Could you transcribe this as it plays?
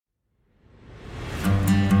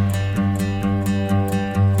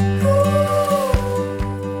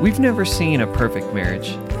We've never seen a perfect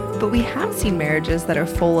marriage. But we have seen marriages that are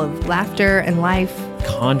full of laughter and life,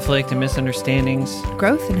 Conflict and misunderstandings.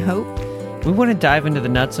 growth and hope. We want to dive into the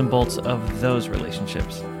nuts and bolts of those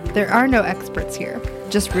relationships. There are no experts here,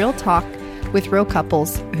 just real talk with real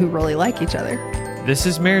couples who really like each other. This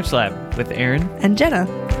is Marriage Lab with Aaron. And Jenna.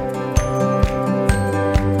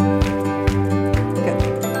 Good.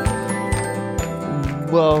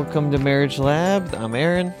 Welcome to Marriage Lab. I'm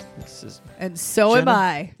Aaron. This is And so Jenna. am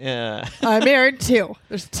I. Yeah. I'm Aaron too.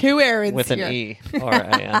 There's two Aarons with an here. E.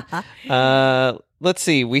 R-I-N. Let's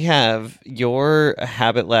see. We have your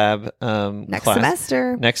Habit Lab Next class.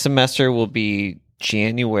 semester. Next semester will be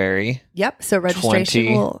January. Yep. So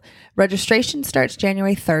registration starts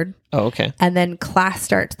January 3rd. Oh, okay. And then class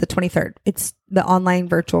starts the 23rd. It's the online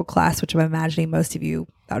virtual class, which I'm imagining most of you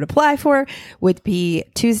that would apply for would be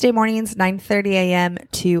Tuesday mornings, 9:30 a.m.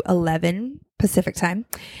 to 11 Pacific time.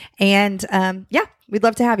 And we'd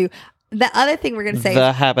love to have you. The other thing we're going to say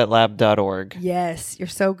TheHabitLab.org. Yes, you're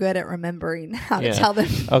so good at remembering how to Yeah. tell them.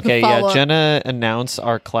 Okay, to follow up. Jenna announced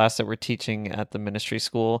our class that we're teaching at the ministry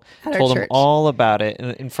school, At our told them church. all about it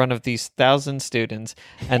in front of these 1,000 students,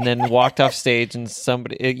 and then walked off stage and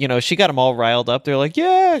somebody, she got them all riled up. They're like,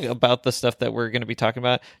 yeah, about the stuff that we're going to be talking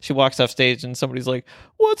about. She walks off stage and somebody's like,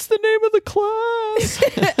 what's the name of the class?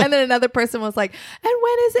 And then another person was like, and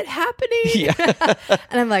when is it happening? Yeah.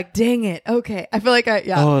 And I'm like, dang it. Okay. I feel like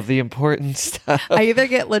Oh, the important stuff. I either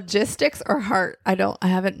get logistics or heart. I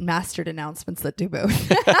haven't mastered announcements that do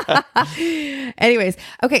both. Anyways,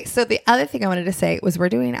 okay. So the other thing I wanted to say was we're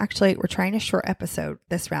trying a short episode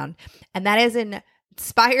this round, and that is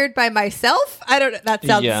inspired by myself. I don't know. That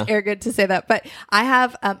sounds arrogant to say that, but I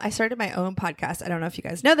have, I started my own podcast. I don't know if you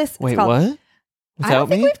guys know this. It's Wait, called, what? I Without don't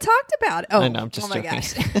think me? we've talked about it. Oh, I know, I'm just my joking.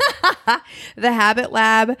 gosh. The Habit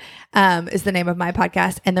Lab is the name of my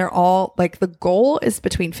podcast. And they're all like, the goal is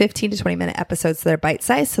between 15 to 20 minute episodes. So they're bite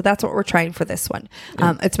sized. So that's what we're trying for this one.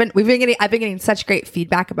 I've been getting such great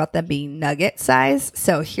feedback about them being nugget size.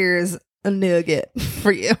 So here's a nugget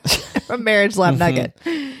for you. A Marriage Lab nugget.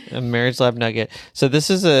 A Marriage Lab nugget. So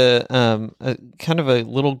this is a kind of a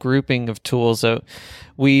little grouping of tools that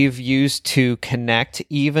we've used to connect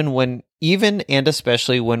even and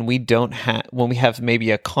especially when we have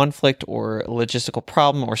maybe a conflict or a logistical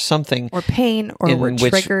problem or something, Or pain, or we're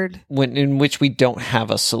triggered. in which we don't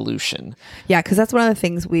have a solution. Yeah, because that's one of the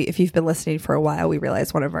things if you've been listening for a while, we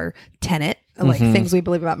realized one of our things we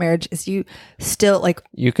believe about marriage is you still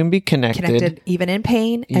You can be connected even in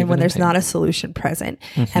pain and when there's not a solution present.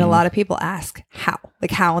 And a lot of people ask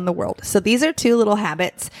how in the world. So these are two little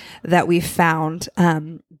habits that we found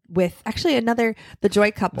with actually the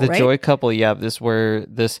Joy couple, right? The Joy couple, yeah.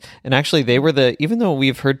 And actually they were even though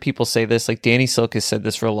we've heard people say this, like Danny Silk has said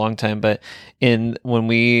this for a long time, but when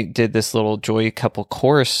we did this little Joy couple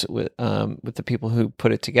course with the people who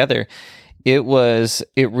put it together, it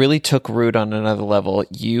really took root on another level.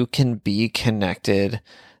 You can be connected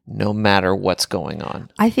no matter what's going on.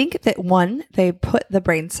 I think that they put the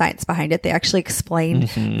brain science behind it. They actually explained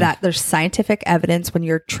that there's scientific evidence when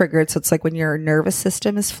you're triggered. So it's like when your nervous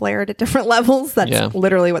system is flared at different levels. That's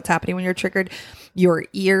literally what's happening when you're triggered. Your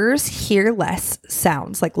ears hear less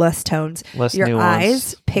sounds, like less tones. Your nuance.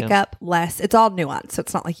 eyes pick up less. It's all nuance. So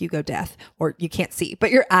it's not like you go deaf or you can't see,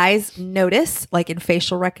 but your eyes notice, like in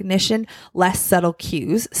facial recognition, less subtle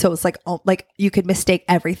cues. So it's like you could mistake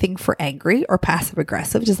everything for angry or passive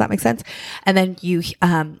aggressive. Does that make sense? And then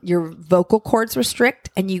your vocal cords restrict,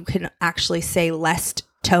 and you can actually say less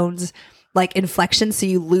tones, like inflection, so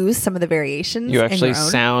you lose some of the variations. You actually in your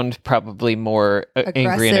own. sound probably more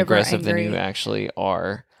angry and aggressive than angry. you actually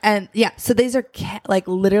are. And so these are like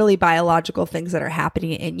literally biological things that are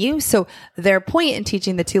happening in you. So their point in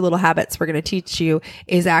teaching the two little habits we're going to teach you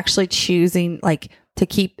is actually choosing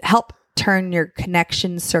to help turn your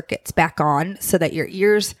connection circuits back on so that your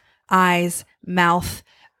ears, eyes, mouth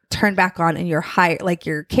turn back on, and your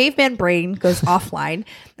caveman brain goes offline,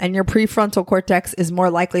 and your prefrontal cortex is more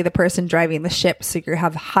likely the person driving the ship. So you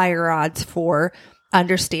have higher odds for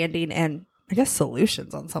understanding and I guess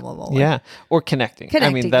solutions on some level. Yeah. Or connecting. I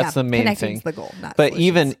mean, that's the main Connecting's thing. the goal, not but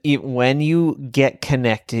solutions. even when you get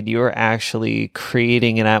connected, you're actually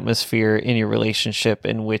creating an atmosphere in your relationship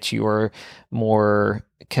in which you're more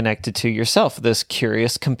connected to yourself, this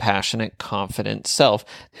curious, compassionate, confident self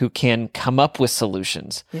who can come up with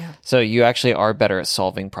solutions. Yeah. So you actually are better at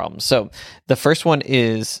solving problems. So the first one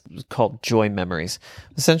is called joy memories.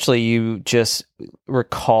 Essentially, you just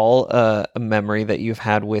recall a memory that you've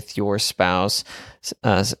had with your spouse,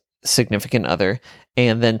 significant other,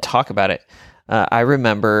 and then talk about it. I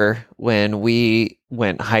remember when we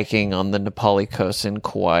went hiking on the Nepali coast in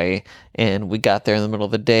Kauai, and we got there in the middle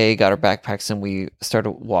of the day, got our backpacks, and we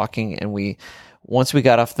started walking. And once we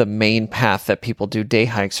got off the main path that people do day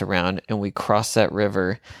hikes around, and we crossed that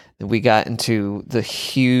river, and we got into the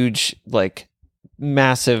huge, like,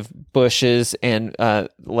 massive bushes and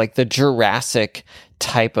like the Jurassic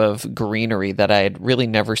type of greenery that I had really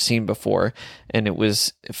never seen before. And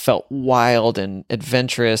it felt wild and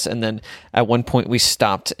adventurous. And then at one point we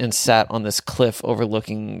stopped and sat on this cliff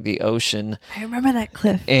overlooking the ocean. I remember that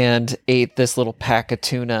cliff. And ate this little pack of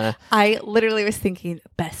tuna. I literally was thinking,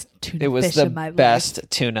 best tuna It was fish the in my life. best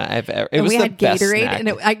tuna I've ever. It And was we the had best Gatorade, snack.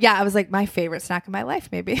 and I was like my favorite snack of my life,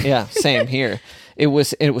 maybe. Yeah, same here. It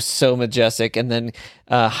was so majestic. And then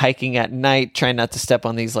hiking at night, trying not to step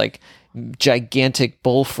on these like gigantic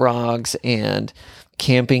bullfrogs, and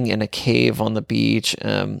camping in a cave on the beach.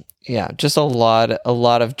 Just a lot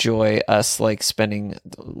of joy, us like spending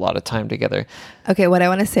a lot of time together. Okay, what I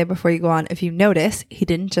want to say before you go on, if you notice, he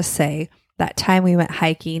didn't just say that time we went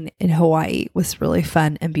hiking in Hawaii was really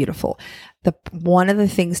fun and beautiful. One of the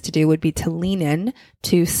things to do would be to lean in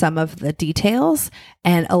to some of the details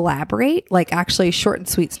and elaborate. Like, actually, short and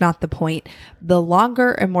sweet's not the point. The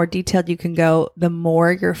longer and more detailed you can go, the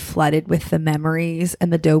more you're flooded with the memories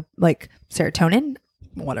and the serotonin,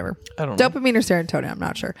 whatever. I don't know. Dopamine or serotonin, I'm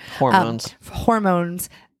not sure. Hormones.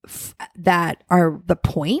 That are the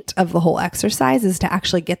point of the whole exercise, is to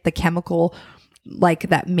actually get the chemical like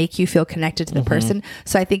that make you feel connected to the person.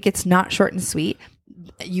 So I think it's not short and sweet.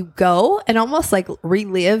 You go and almost like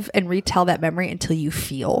relive and retell that memory until you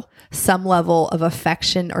feel some level of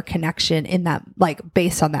affection or connection in that, like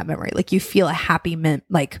based on that memory. Like you feel a happy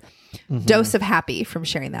dose of happy from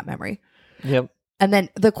sharing that memory. Yep. And then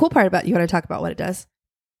the cool part about, you want to talk about what it does?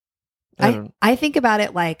 I think about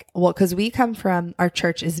it like, well, because we come from, our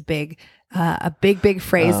church is big. A big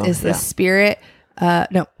phrase is the spirit.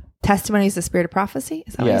 Testimony is the spirit of prophecy.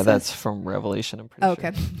 Is that what it says? That's from Revelation. I'm pretty sure.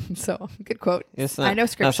 Okay. So good quote. It's I know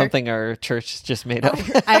scripture. Not something our church just made up.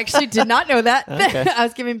 I actually did not know that. Okay. I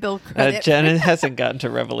was giving Bill credit. Jen hasn't gotten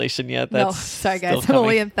to Revelation yet. That's sorry guys. still I'm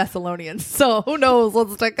only coming. in Thessalonians. So who knows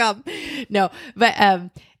what's to come. No,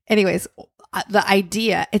 but anyways, the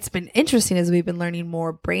idea, it's been interesting as we've been learning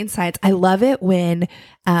more brain science. I love it when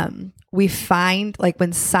we find, like,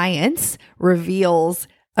 when science reveals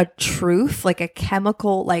a truth, like a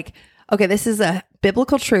chemical, like, okay, this is a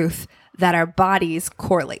biblical truth that our bodies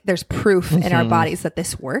correlate. There's proof in our bodies that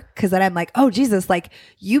this works. Cause then I'm like, oh, Jesus, like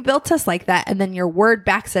you built us like that. And then your word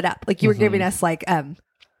backs it up. Like you were giving us like,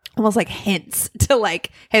 almost like hints to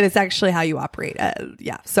like, hey, that's actually how you operate.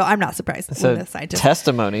 So I'm not surprised. So when the scientists,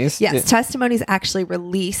 testimonies. yes, testimonies actually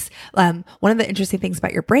release. One of the interesting things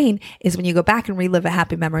about your brain is when you go back and relive a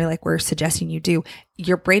happy memory, like we're suggesting you do,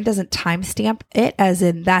 your brain doesn't timestamp it as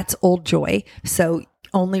in that's old joy. So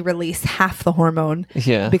only release half the hormone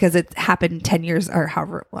because it happened 10 years or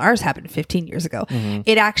however, ours happened 15 years ago.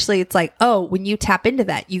 It actually, it's like, oh, when you tap into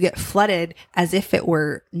that, you get flooded as if it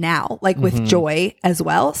were now, like with joy as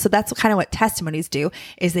well. So that's kind of what testimonies do,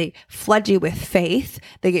 is they flood you with faith.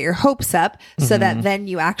 They get your hopes up so that then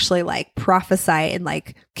you actually like prophesy and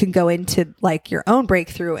like can go into like your own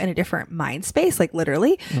breakthrough in a different mind space, like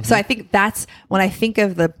literally. So I think that's when I think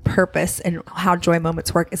of the purpose and how joy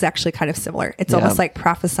moments work is actually kind of similar. It's almost like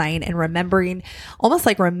prophesying and remembering, almost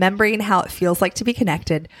like remembering how it feels like to be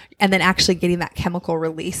connected, and then actually getting that chemical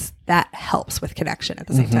release that helps with connection at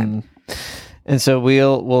the same time. And so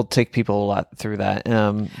we'll take people a lot through that.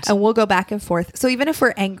 And we'll go back and forth. So even if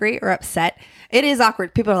we're angry or upset, it is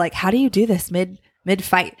awkward. People are like, how do you do this mid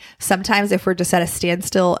fight? Sometimes if we're just at a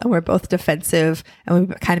standstill and we're both defensive and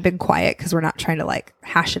we've kind of been quiet because we're not trying to like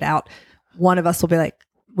hash it out, one of us will be like,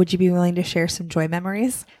 would you be willing to share some joy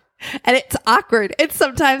memories? And it's awkward. It's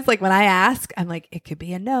sometimes like when I ask, I'm like, it could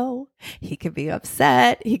be a no. He could be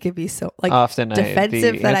upset. He could be so like often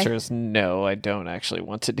defensive. The answer is no, I don't actually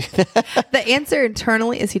want to do that. The answer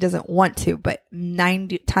internally is he doesn't want to, but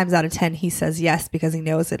 90 times out of 10, he says yes because he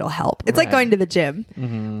knows it'll help. It's like going to the gym.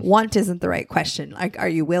 Want isn't the right question. Like, are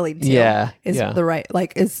you willing to? The right,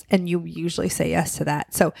 and you usually say yes to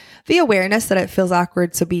that. So the awareness that it feels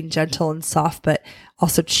awkward. So being gentle and soft, but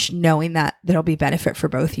also knowing that there'll be benefit for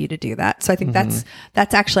both of you to do that. So I think that's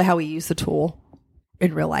actually how we use the tool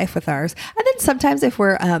in real life with ours. And then sometimes if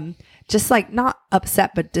we're just like not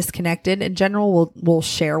upset but disconnected in general, we'll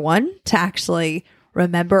share one to actually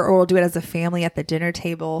remember, or we'll do it as a family at the dinner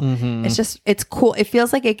table. It's cool. It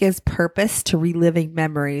feels like it gives purpose to reliving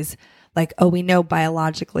memories. Like, oh, we know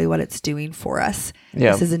biologically what it's doing for us.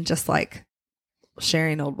 This isn't just like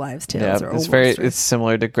sharing old wives' tales. Yeah, or it's old war stories. it's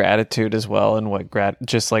similar to gratitude as well, and what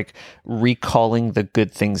just like recalling the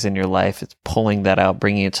good things in your life. It's pulling that out,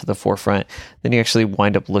 bringing it to the forefront. Then you actually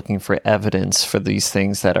wind up looking for evidence for these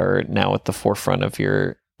things that are now at the forefront of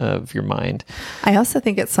your mind. I also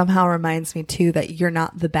think it somehow reminds me too that you're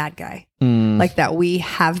not the bad guy. Like that we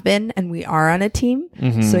have been and we are on a team.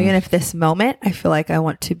 So even if this moment I feel like I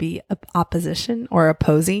want to be opposition or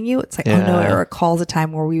opposing you, it's like, oh no, it recalls a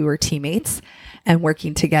time where we were teammates and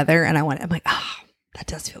working together, and I'm like, that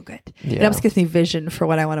does feel good. It almost gives me vision for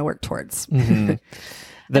what I want to work towards. The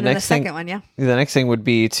second one, the next thing would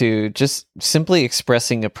be to just simply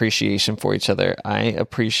expressing appreciation for each other. I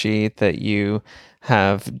appreciate that you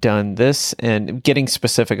have done this, and getting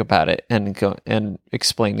specific about it and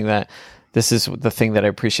explaining that this is the thing that I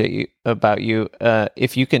appreciate about you.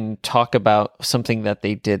 If you can talk about something that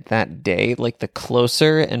they did that day, like the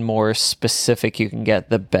closer and more specific you can get,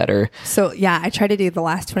 the better. So I try to do the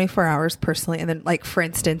last 24 hours personally. And then like, for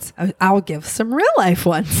instance, I'll give some real life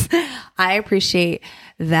ones. I appreciate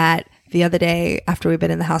that the other day after we've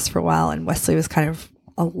been in the house for a while and Wesley was kind of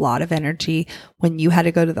a lot of energy, when you had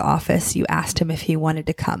to go to the office, you asked him if he wanted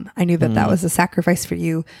to come. I knew that was a sacrifice for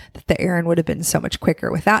you, that the errand would have been so much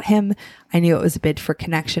quicker without him. I knew it was a bid for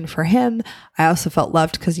connection for him. I also felt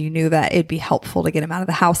loved because you knew that it'd be helpful to get him out of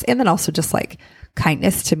the house. And then also just like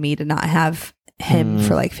kindness to me to not have him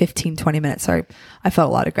for like 15, 20 minutes. So I felt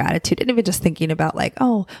a lot of gratitude. And even just thinking about like,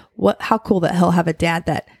 how cool that he'll have a dad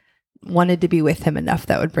that wanted to be with him enough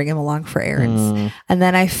that would bring him along for errands. And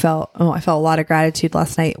then I felt a lot of gratitude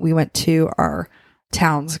last night. We went to our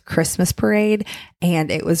town's Christmas parade and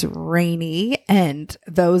it was rainy, and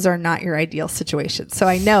those are not your ideal situations. So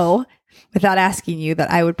I know without asking you that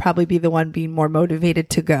I would probably be the one being more motivated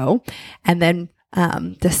to go, and then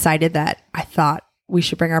decided that I thought we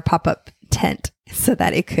should bring our pop-up tent so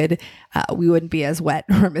that it could, we wouldn't be as wet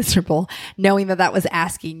or miserable, knowing that was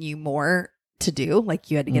asking you more to do.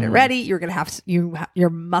 Like you had to get it ready. You were going to have to, your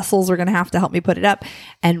muscles were going to have to help me put it up,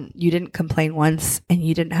 and you didn't complain once, and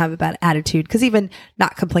you didn't have a bad attitude. Cause even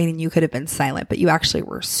not complaining, you could have been silent, but you actually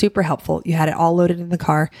were super helpful. You had it all loaded in the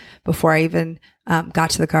car before I even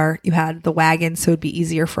got to the car. You had the wagon, so it'd be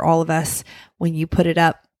easier for all of us. When you put it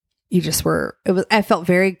up, you just were, I felt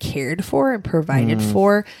very cared for and provided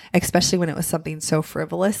for, especially when it was something so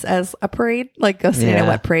frivolous as a parade, like go see a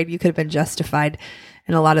wet parade. You could have been justified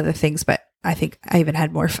in a lot of the things, but I think I even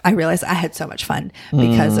had more. I realized I had so much fun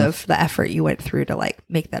because of the effort you went through to like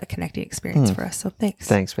make that a connecting experience for us. So thanks.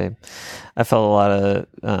 Thanks, babe. I felt a lot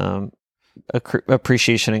of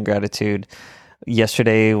appreciation and gratitude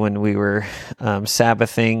yesterday when we were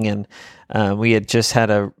Sabbathing, and we had just had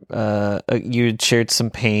you had shared some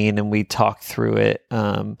pain and we talked through it.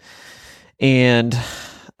 Man,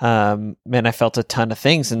 I felt a ton of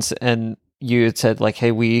things, and you had said like,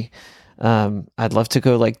 hey, I'd love to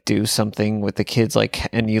go like do something with the kids, like,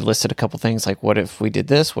 and you listed a couple things like, what if we did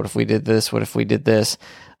this? What if we did this? What if we did this?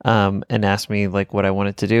 And asked me like what I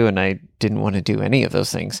wanted to do. And I didn't want to do any of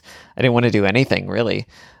those things. I didn't want to do anything really.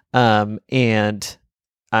 And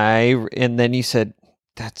then you said,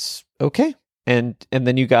 that's okay. And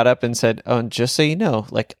then you got up and said, oh, and just so you know,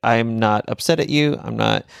 like, I'm not upset at you. I'm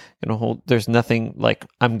not going to there's nothing, like,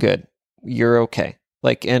 I'm good. You're okay.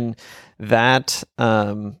 Like, and that,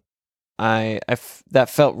 that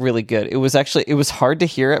felt really good. It was hard to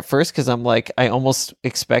hear at first, because I'm like, I almost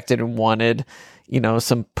expected and wanted,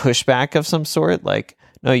 some pushback of some sort, like,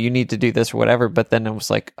 no, you need to do this or whatever. But then it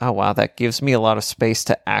was like, oh wow, that gives me a lot of space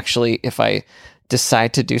to actually, if I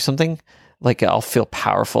decide to do something, like, I'll feel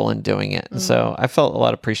powerful in doing it. And so I felt a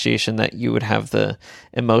lot of appreciation that you would have the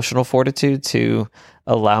emotional fortitude to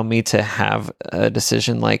allow me to have a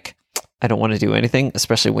decision like, I don't want to do anything,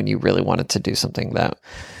 especially when you really wanted to do something. That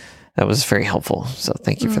was very helpful. So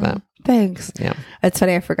thank you for that. Thanks. Yeah. It's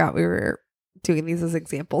funny. I forgot we were doing these as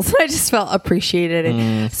examples. I just felt appreciated.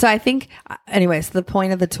 And so I think, anyways, the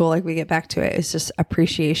point of the tool, like we get back to it, is just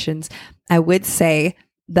appreciations. I would say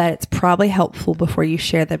that it's probably helpful before you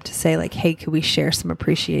share them to say like, hey, could we share some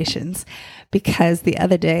appreciations? Because the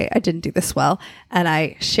other day I didn't do this well, and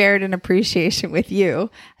I shared an appreciation with you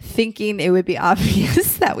thinking it would be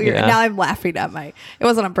obvious that we were, now I'm laughing at it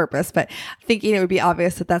wasn't on purpose, but thinking it would be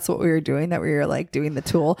obvious that that's what we were doing, that we were like doing the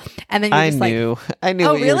tool. And then I knew oh, what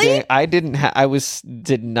really? You were doing. I didn't I was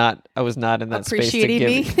not in that space to give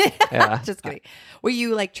me. Yeah. Just kidding. Were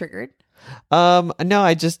you like triggered? No,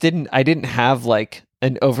 I didn't have like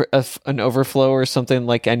an overflow or something.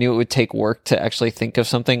 Like, I knew it would take work to actually think of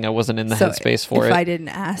something. I wasn't in the headspace for it. If I didn't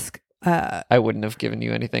ask, I wouldn't have given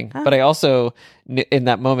you anything. But I also, in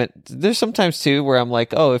that moment, there's sometimes too where I'm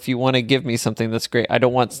like, oh, if you want to give me something, that's great. I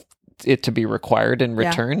don't want it to be required in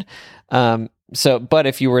return. So, but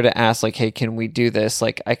if you were to ask like, hey, can we do this?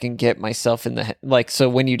 Like, I can get myself in the, like, so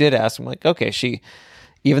when you did ask, I'm like, okay,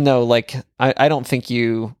 even though like, I don't think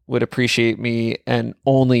you would appreciate me and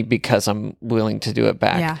only because I'm willing to do it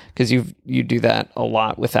back. Because you do that a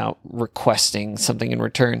lot without requesting something in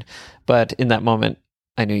return. But in that moment,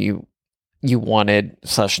 I knew you wanted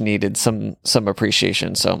 / needed some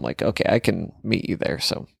appreciation. So I'm like, okay, I can meet you there.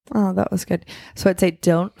 So. Oh, that was good. So I'd say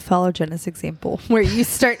don't follow Jenna's example where you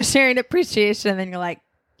start sharing appreciation and then you're like,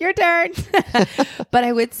 your turn. But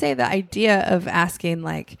I would say the idea of asking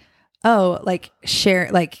like, oh, like share,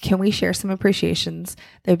 like, can we share some appreciations?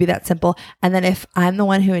 That would be that simple. And then if I'm the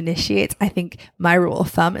one who initiates, I think my rule of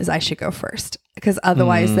thumb is I should go first because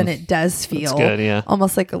otherwise then it does feel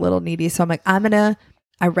almost like a little needy. So I'm like,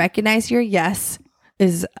 I recognize your yes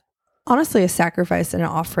is honestly a sacrifice and an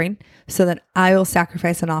offering, so that I will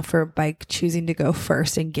sacrifice and offer by choosing to go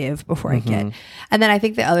first and give before I get. And then I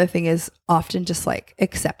think the other thing is often just like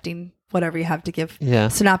accepting whatever you have to give.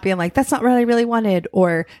 So not being like, that's not what I really wanted,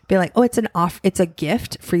 or be like, oh, it's a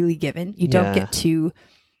gift freely given. You don't get to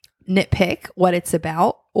nitpick what it's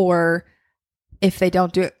about, or if they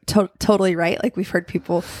don't do it totally right. Like we've heard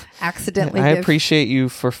people accidentally I appreciate you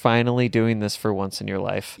for finally doing this for once in your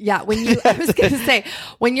life. Yeah. I was going to say,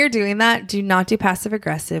 when you're doing that, do not do passive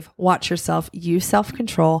aggressive. Watch yourself, use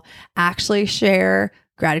self-control, actually share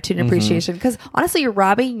gratitude and appreciation. Because honestly, you're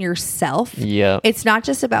robbing yourself. Yeah. It's not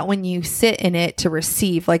just about when you sit in it to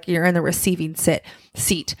receive, like you're in the receiving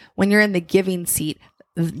seat. When you're in the giving seat,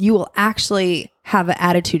 you will actually have an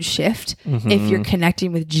attitude shift if you're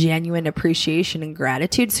connecting with genuine appreciation and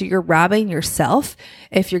gratitude. So you're robbing yourself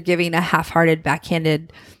if you're giving a half-hearted,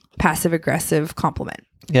 backhanded, passive-aggressive compliment.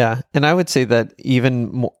 Yeah. And I would say that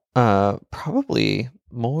even probably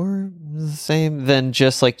more the same than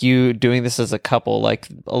just like you doing this as a couple. Like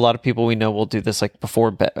a lot of people we know will do this like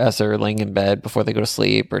before bed, as they're laying in bed, before they go to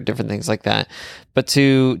sleep, or different things like that. But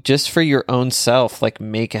to just for your own self, like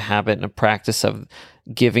make a habit and a practice of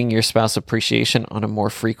giving your spouse appreciation on a more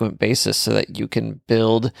frequent basis, so that you can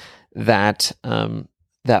build that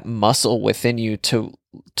that muscle within you to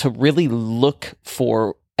really look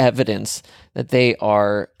for evidence that they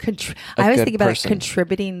are I always think about it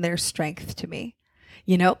contributing their strength to me.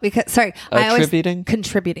 You know, because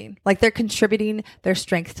contributing, like they're contributing their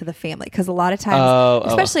strength to the family. Because a lot of times,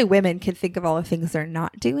 especially women, can think of all the things they're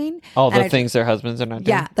not doing, all the things their husbands are not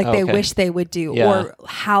doing. Yeah, like they wish they would do, or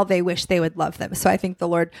how they wish they would love them. So I think the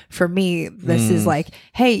Lord, for me, this is like,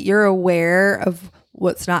 hey, you're aware of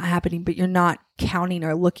what's not happening, but you're not counting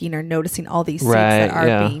or looking or noticing all these things that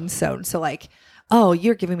are being sown. So like, oh,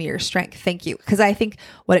 you're giving me your strength. Thank you. Because I think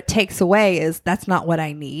what it takes away is that's not what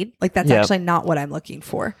I need. Like that's actually not what I'm looking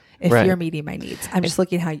for. If you're meeting my needs, I'm just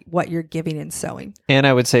looking what you're giving and sowing. And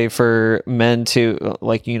I would say for men too,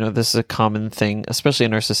 like, you know, this is a common thing, especially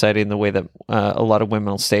in our society, in the way that a lot of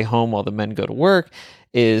women will stay home while the men go to work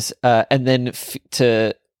is, and then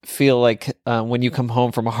to feel like when you come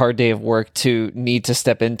home from a hard day of work to need to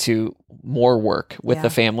step into more work with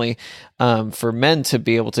the family, for men to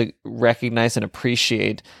be able to recognize and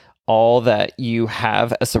appreciate all that you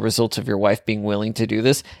have as a result of your wife being willing to do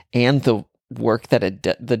this, and the work that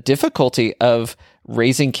the difficulty of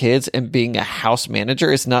raising kids and being a house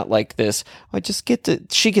manager is not like this.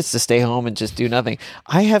 She gets to stay home and just do nothing.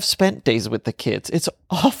 I have spent days with the kids. It's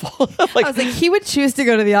awful. Like, I was like, he would choose to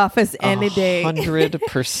go to the office any day. 100%.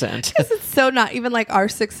 Because it's so not even like our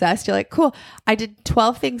success. You're like, cool, I did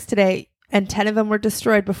 12 things today, and 10 of them were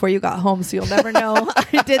destroyed before you got home, so you'll never know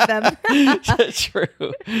I did them.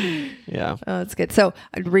 True. Yeah. Oh, that's good. So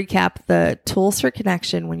I'd recap the tools for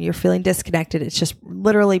connection when you're feeling disconnected. It's just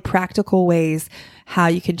literally practical ways how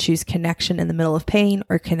you can choose connection in the middle of pain,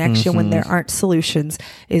 or connection when there aren't solutions.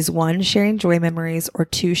 Is 1, sharing joy memories, or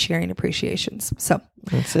 2, sharing appreciations. So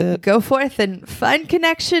that's it. Go forth and find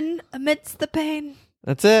connection amidst the pain.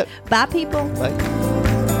 That's it. Bye, people. Bye.